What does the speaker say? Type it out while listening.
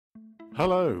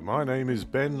Hello, my name is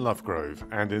Ben Lovegrove,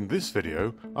 and in this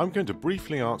video I'm going to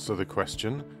briefly answer the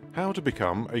question how to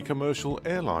become a commercial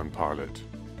airline pilot.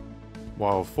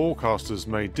 While forecasters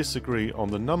may disagree on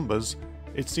the numbers,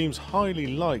 it seems highly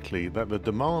likely that the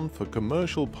demand for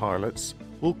commercial pilots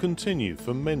will continue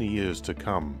for many years to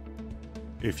come.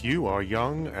 If you are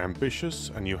young,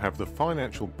 ambitious, and you have the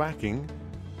financial backing,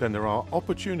 then there are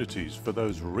opportunities for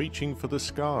those reaching for the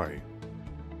sky.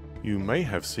 You may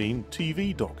have seen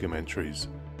TV documentaries,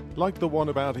 like the one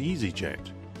about EasyJet,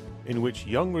 in which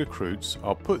young recruits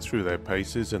are put through their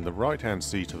paces in the right-hand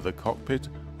seat of the cockpit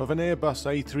of an Airbus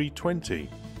A320.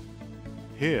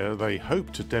 Here they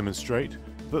hope to demonstrate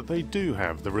that they do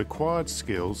have the required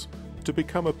skills to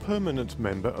become a permanent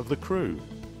member of the crew.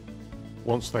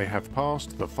 Once they have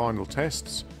passed the final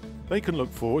tests, they can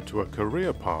look forward to a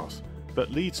career path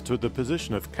that leads to the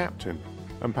position of captain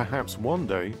and perhaps one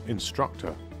day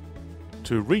instructor.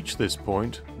 To reach this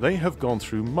point, they have gone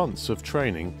through months of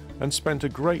training and spent a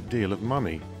great deal of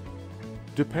money.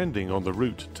 Depending on the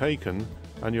route taken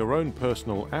and your own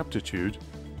personal aptitude,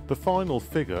 the final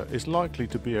figure is likely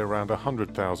to be around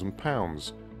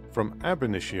 £100,000 from ab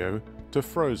initio to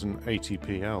frozen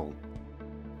ATPL.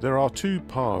 There are two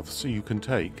paths you can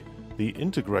take, the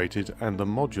integrated and the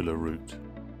modular route.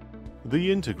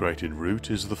 The integrated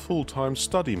route is the full-time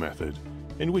study method,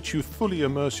 in which you fully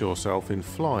immerse yourself in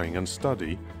flying and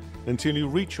study until you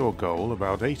reach your goal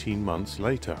about 18 months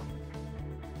later.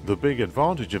 The big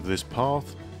advantage of this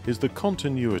path is the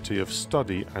continuity of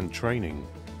study and training.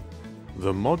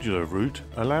 The modular route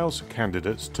allows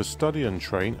candidates to study and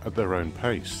train at their own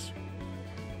pace.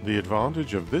 The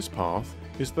advantage of this path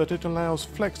is that it allows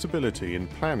flexibility in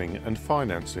planning and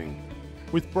financing,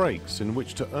 with breaks in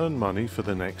which to earn money for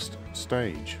the next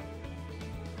stage.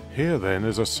 Here then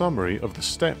is a summary of the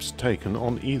steps taken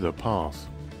on either path.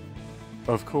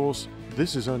 Of course,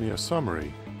 this is only a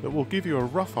summary that will give you a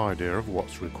rough idea of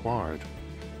what's required.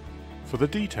 For the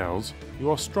details, you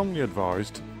are strongly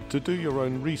advised to do your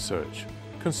own research,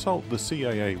 consult the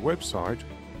CAA website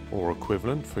or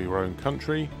equivalent for your own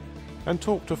country, and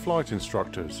talk to flight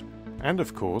instructors and,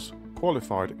 of course,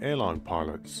 qualified airline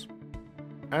pilots.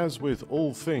 As with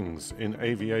all things in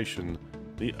aviation,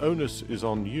 the onus is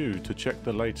on you to check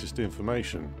the latest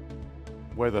information,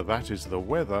 whether that is the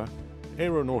weather,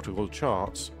 aeronautical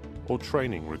charts, or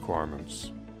training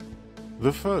requirements.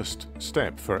 The first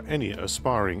step for any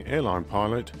aspiring airline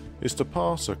pilot is to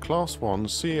pass a Class 1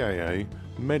 CAA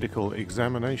medical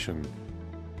examination.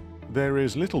 There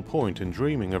is little point in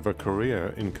dreaming of a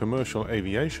career in commercial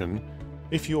aviation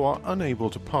if you are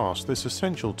unable to pass this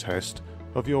essential test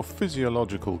of your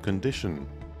physiological condition.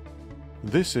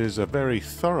 This is a very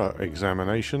thorough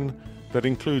examination that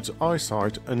includes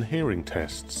eyesight and hearing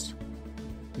tests.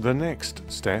 The next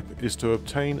step is to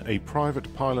obtain a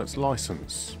private pilot's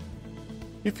license.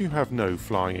 If you have no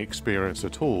flying experience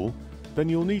at all, then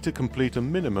you'll need to complete a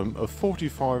minimum of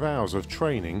 45 hours of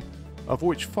training, of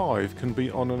which 5 can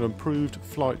be on an approved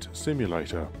flight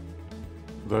simulator.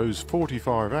 Those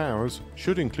 45 hours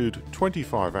should include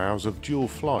 25 hours of dual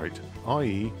flight,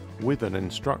 i.e. with an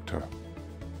instructor.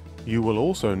 You will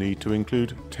also need to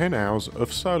include 10 hours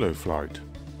of solo flight.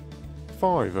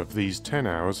 5 of these 10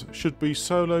 hours should be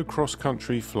solo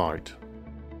cross-country flight.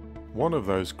 One of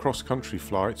those cross-country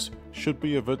flights should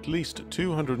be of at least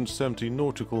 270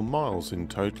 nautical miles in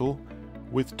total,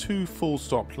 with 2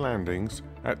 full-stop landings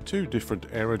at 2 different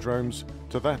aerodromes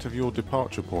to that of your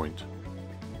departure point.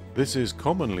 This is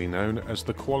commonly known as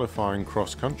the qualifying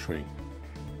cross-country.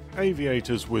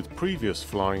 Aviators with previous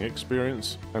flying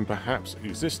experience and perhaps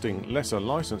existing lesser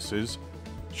licenses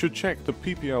should check the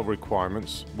PPL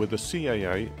requirements with the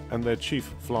CAA and their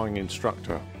chief flying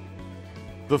instructor.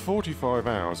 The 45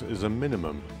 hours is a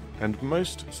minimum, and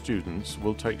most students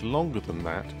will take longer than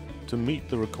that to meet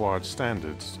the required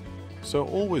standards, so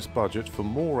always budget for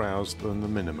more hours than the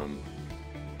minimum.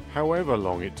 However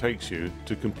long it takes you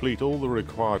to complete all the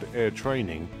required air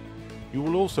training, you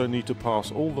will also need to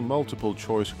pass all the multiple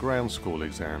choice ground school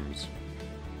exams.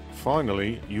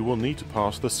 Finally, you will need to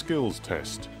pass the skills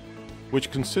test, which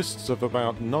consists of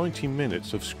about 90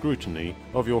 minutes of scrutiny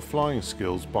of your flying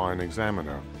skills by an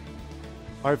examiner.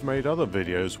 I've made other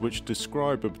videos which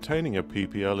describe obtaining a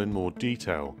PPL in more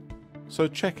detail, so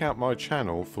check out my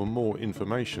channel for more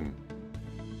information.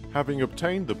 Having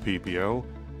obtained the PPL,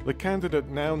 the candidate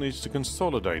now needs to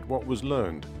consolidate what was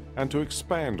learned and to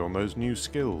expand on those new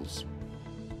skills.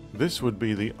 This would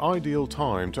be the ideal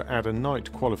time to add a night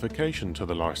qualification to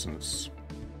the license.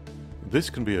 This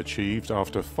can be achieved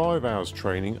after 5 hours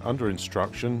training under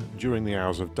instruction during the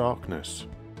hours of darkness.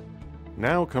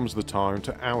 Now comes the time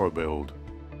to hour build.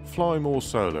 Fly more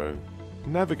solo.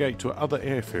 navigate to other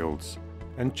airfields,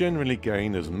 and generally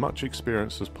gain as much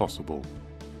experience as possible.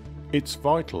 It's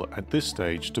vital at this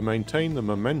stage to maintain the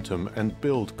momentum and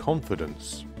build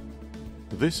confidence.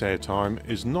 This airtime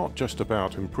is not just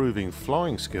about improving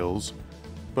flying skills,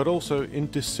 but also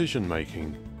in decision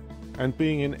making, and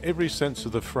being in every sense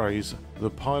of the phrase the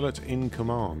pilot in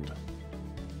command.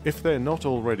 If they're not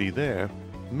already there,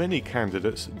 many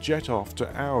candidates jet off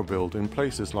to our build in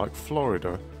places like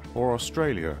Florida or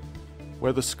Australia,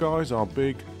 where the skies are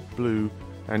big, blue,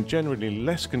 and generally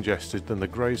less congested than the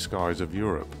grey skies of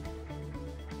Europe.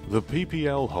 The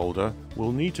PPL holder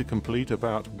will need to complete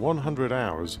about 100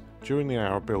 hours during the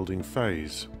hour building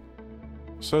phase.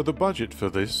 So the budget for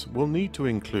this will need to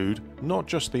include not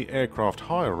just the aircraft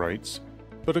hire rates,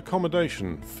 but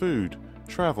accommodation, food,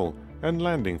 travel and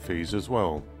landing fees as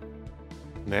well.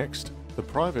 Next, the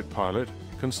private pilot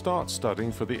can start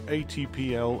studying for the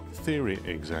ATPL theory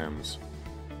exams.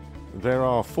 There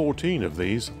are 14 of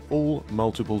these, all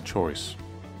multiple choice.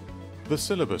 The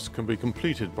syllabus can be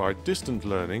completed by distant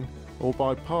learning or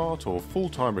by part or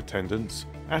full-time attendance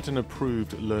at an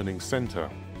approved learning centre.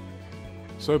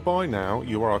 So by now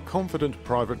you are a confident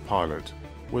private pilot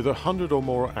with 100 or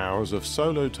more hours of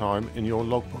solo time in your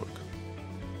logbook.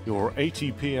 Your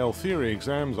ATPL theory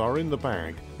exams are in the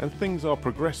bag and things are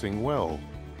progressing well.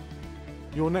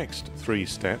 Your next 3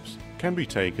 steps can be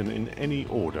taken in any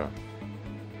order.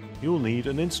 You'll need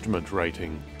an instrument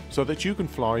rating so that you can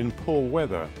fly in poor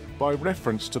weather by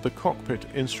reference to the cockpit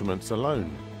instruments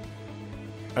alone.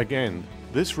 Again,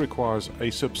 this requires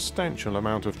a substantial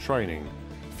amount of training,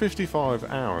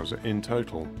 55 hours in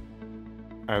total.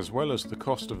 As well as the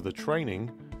cost of the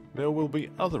training, there will be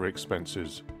other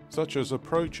expenses, such as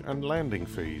approach and landing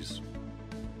fees.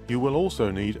 You will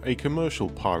also need a commercial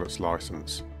pilot's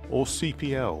license, or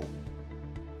CPL.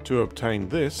 To obtain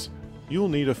this, you'll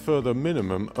need a further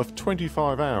minimum of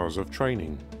 25 hours of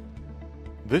training.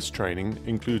 This training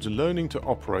includes learning to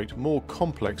operate more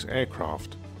complex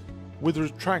aircraft, with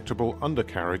retractable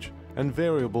undercarriage and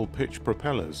variable pitch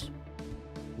propellers.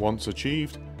 Once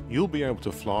achieved, you'll be able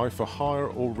to fly for hire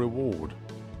or reward.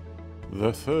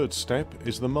 The third step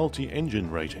is the multi-engine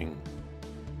rating.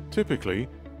 Typically,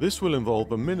 this will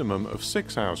involve a minimum of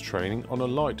 6 hours training on a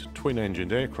light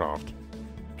twin-engined aircraft,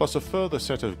 plus a further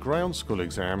set of ground school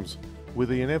exams with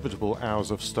the inevitable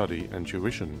hours of study and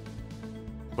tuition.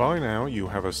 By now you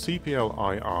have a CPL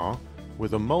IR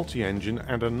with a multi-engine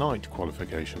and a night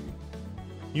qualification.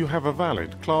 You have a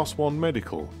valid Class 1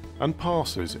 medical and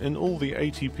passes in all the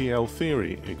ATPL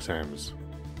theory exams.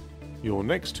 Your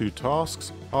next 2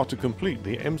 tasks are to complete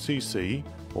the MCC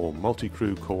or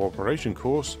Multi-Crew Cooperation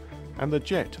course and the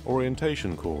Jet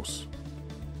Orientation course.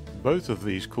 Both of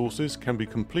these courses can be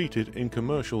completed in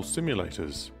commercial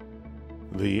simulators.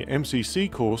 The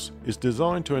MCC course is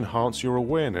designed to enhance your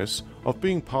awareness of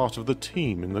being part of the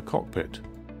team in the cockpit.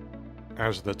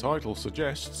 As the title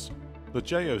suggests, the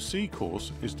JOC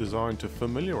course is designed to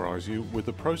familiarise you with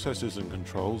the processes and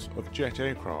controls of jet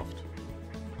aircraft.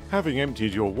 Having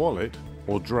emptied your wallet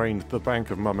or drained the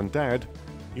bank of mum and dad,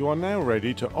 you are now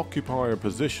ready to occupy a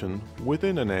position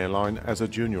within an airline as a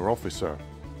junior officer.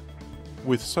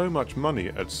 With so much money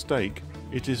at stake,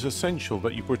 it is essential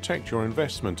that you protect your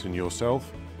investment in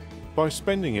yourself by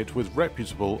spending it with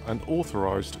reputable and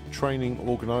authorised training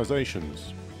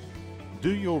organisations.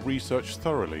 Do your research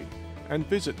thoroughly and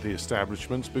visit the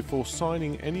establishments before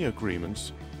signing any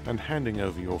agreements and handing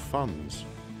over your funds.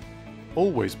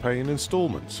 Always pay in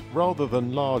instalments rather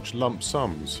than large lump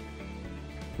sums.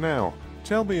 Now,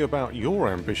 tell me about your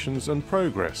ambitions and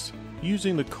progress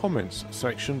using the comments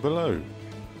section below.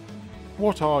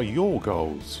 What are your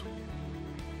goals?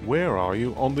 Where are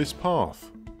you on this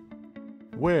path?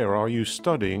 Where are you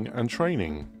studying and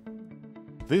training?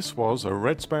 This was a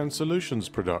Redspan Solutions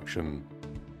production.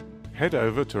 Head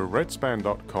over to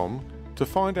redspan.com to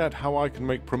find out how I can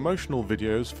make promotional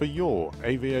videos for your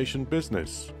aviation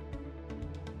business.